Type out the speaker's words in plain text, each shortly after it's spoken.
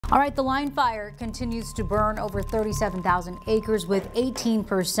All right, the line fire continues to burn over 37,000 acres with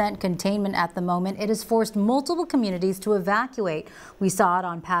 18% containment at the moment. It has forced multiple communities to evacuate. We saw it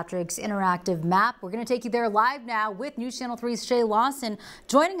on Patrick's interactive map. We're going to take you there live now with News Channel 3's Shay Lawson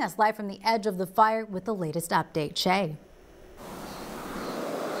joining us live from the edge of the fire with the latest update. Shay.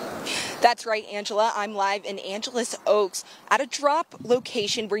 That's right, Angela. I'm live in Angeles Oaks at a drop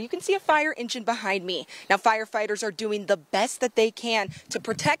location where you can see a fire engine behind me. Now, firefighters are doing the best that they can to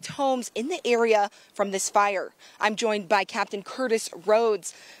protect homes in the area from this fire. I'm joined by Captain Curtis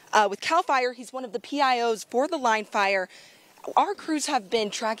Rhodes with CAL FIRE. He's one of the PIOs for the line fire. Our crews have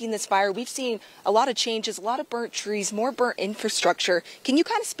been tracking this fire. We've seen a lot of changes, a lot of burnt trees, more burnt infrastructure. Can you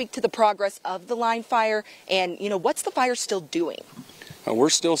kind of speak to the progress of the line fire and, what's the fire still doing?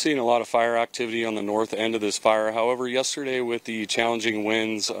 We're still seeing a lot of fire activity on the north end of this fire. However, yesterday with the challenging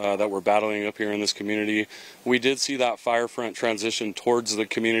winds that we're battling up here in this community, we did see that fire front transition towards the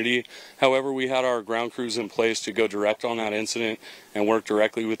community. However, we had our ground crews in place to go direct on that incident and work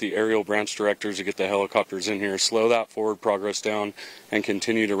directly with the aerial branch directors to get the helicopters in here, slow that forward progress down, and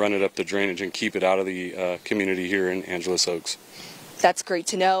continue to run it up the drainage and keep it out of the community here in Angeles Oaks. That's great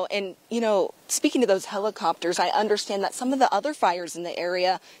to know. And, speaking of those helicopters, I understand that some of the other fires in the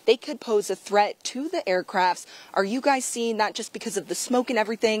area, they could pose a threat to the aircrafts. Are you guys seeing that just because of the smoke and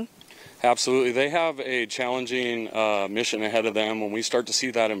everything? Absolutely. They have a challenging mission ahead of them. When we start to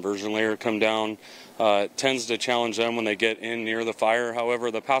see that inversion layer come down, it tends to challenge them when they get in near the fire. However,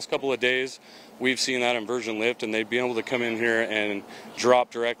 the past couple of days, we've seen that inversion lift, and they'd be able to come in here and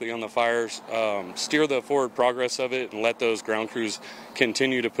drop directly on the fires, steer the forward progress of it, and let those ground crews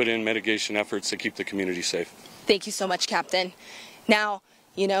continue to put in mitigation efforts to keep the community safe. Thank you so much, Captain. Now,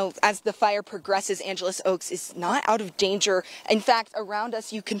 as the fire progresses, Angeles Oaks is not out of danger. In fact, around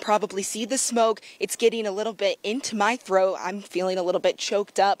us, you can probably see the smoke. It's getting a little bit into my throat. I'm feeling a little bit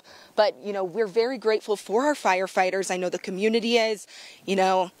choked up. But, we're very grateful for our firefighters. I know the community is,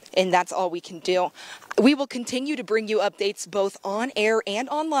 and that's all we can do. We will continue to bring you updates both on air and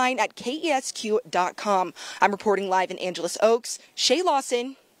online at KESQ.com. I'm reporting live in Angeles Oaks. Shay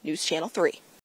Lawson, News Channel 3.